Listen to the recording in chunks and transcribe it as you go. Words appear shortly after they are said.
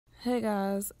Hey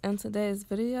guys, in today's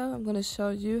video I'm going to show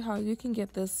you how you can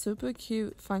get this super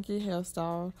cute funky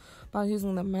hairstyle by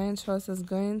using the main choices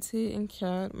green tea and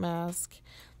carrot mask,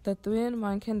 the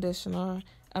 3-in-1 conditioner,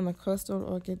 and the crystal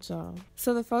orchid gel.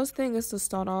 So the first thing is to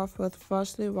start off with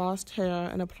freshly washed hair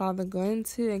and apply the green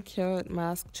tea and carrot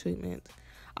mask treatment.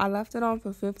 I left it on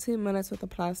for 15 minutes with a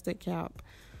plastic cap.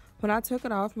 When I took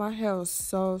it off, my hair was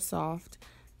so soft,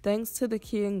 thanks to the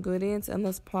key ingredients in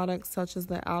this product such as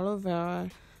the aloe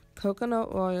vera,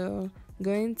 coconut oil,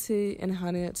 green tea, and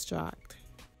honey extract.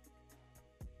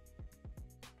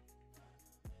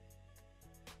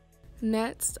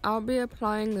 Next, I'll be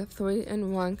applying the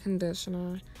 3-in-1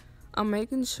 conditioner. I'm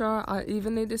making sure I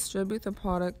evenly distribute the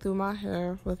product through my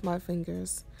hair with my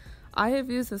fingers. I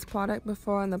have used this product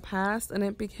before in the past and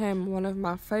it became one of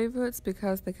my favorites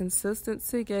because the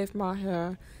consistency gave my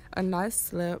hair a nice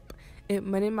slip, it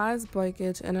minimized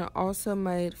breakage, and it also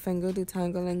made finger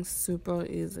detangling super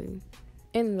easy.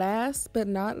 And last but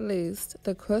not least,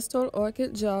 the crystal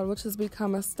orchid gel, which has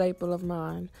become a staple of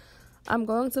mine. I'm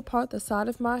going to part the side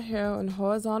of my hair in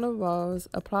horizontal rows,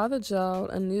 apply the gel,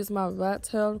 and use my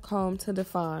rat-tailed comb to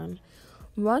define.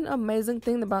 One amazing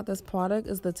thing about this product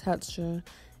is the texture.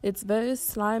 It's very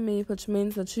slimy, which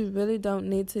means that you really don't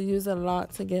need to use a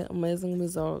lot to get amazing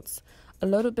results. A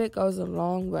little bit goes a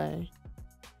long way.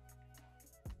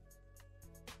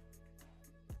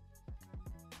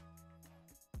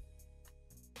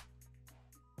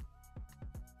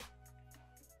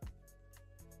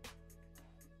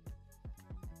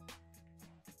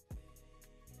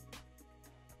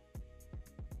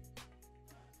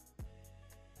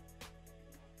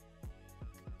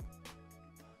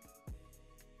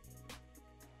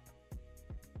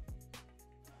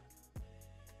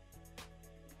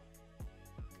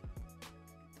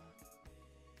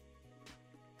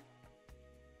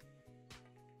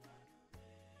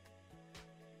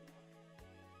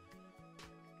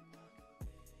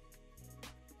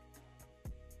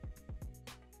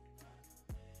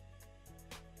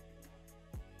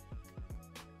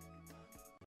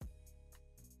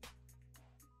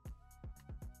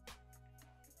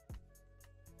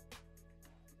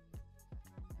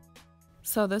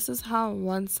 So this is how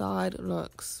one side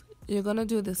looks. You're going to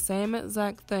do the same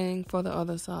exact thing for the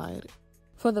other side.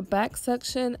 For the back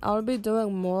section, I'll be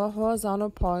doing more horizontal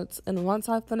parts, and once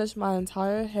I finish my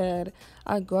entire head,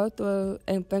 I go through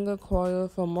and finger coil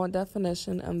for more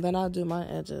definition, and then I'll do my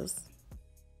edges.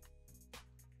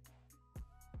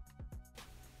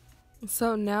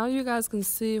 So now you guys can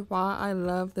see why I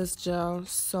love this gel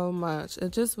so much.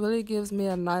 It just really gives me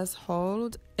a nice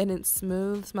hold and it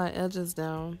smooths my edges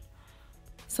down.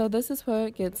 So this is where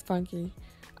it gets funky.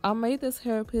 I made this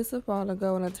hairpiece a while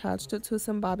ago and attached it to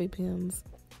some bobby pins.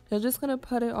 You're just going to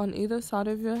put it on either side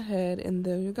of your head and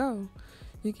there you go.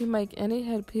 You can make any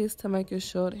headpiece to make your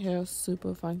short hair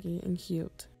super funky and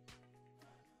cute.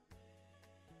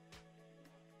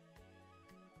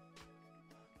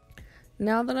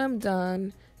 Now that I'm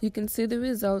done, you can see the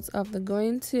results of the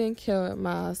green tea and carrot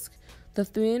mask, the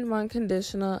 3-in-1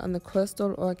 conditioner, and the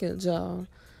crystal orchid gel.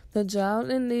 The gel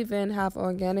and leave-in have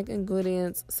organic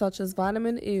ingredients such as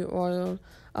vitamin E oil,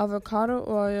 avocado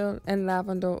oil, and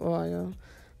lavender oil.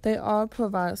 They all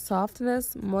provide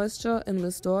softness, moisture, and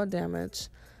restore damage.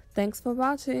 Thanks for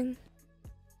watching.